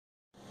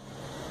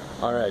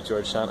Alright,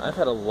 Georgetown, I've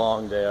had a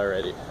long day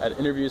already. I had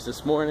interviews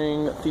this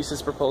morning,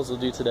 thesis proposal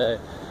due today,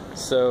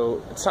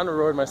 so it's time to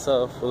reward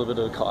myself a little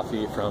bit of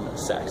coffee from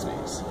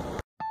Saxbys.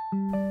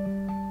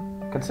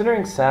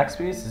 Considering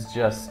Saxbys is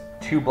just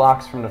 2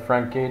 blocks from the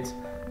front gates,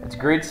 it's a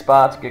great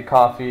spot to get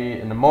coffee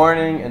in the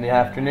morning, in the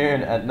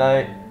afternoon, at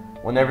night,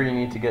 whenever you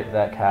need to get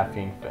that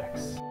caffeine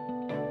fix.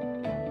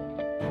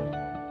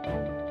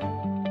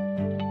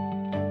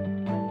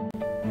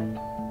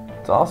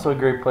 It's also a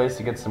great place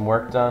to get some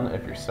work done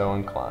if you're so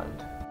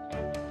inclined.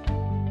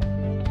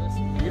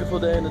 This beautiful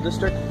day in the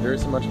district, there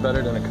isn't much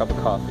better than a cup of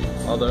coffee.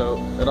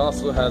 Although it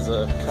also has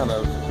a kind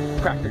of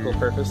practical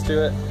purpose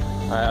to it.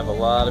 I have a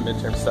lot of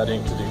midterm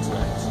studying to do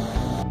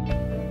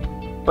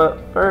tonight.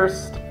 But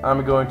first,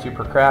 I'm going to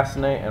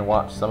procrastinate and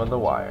watch some of The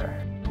Wire.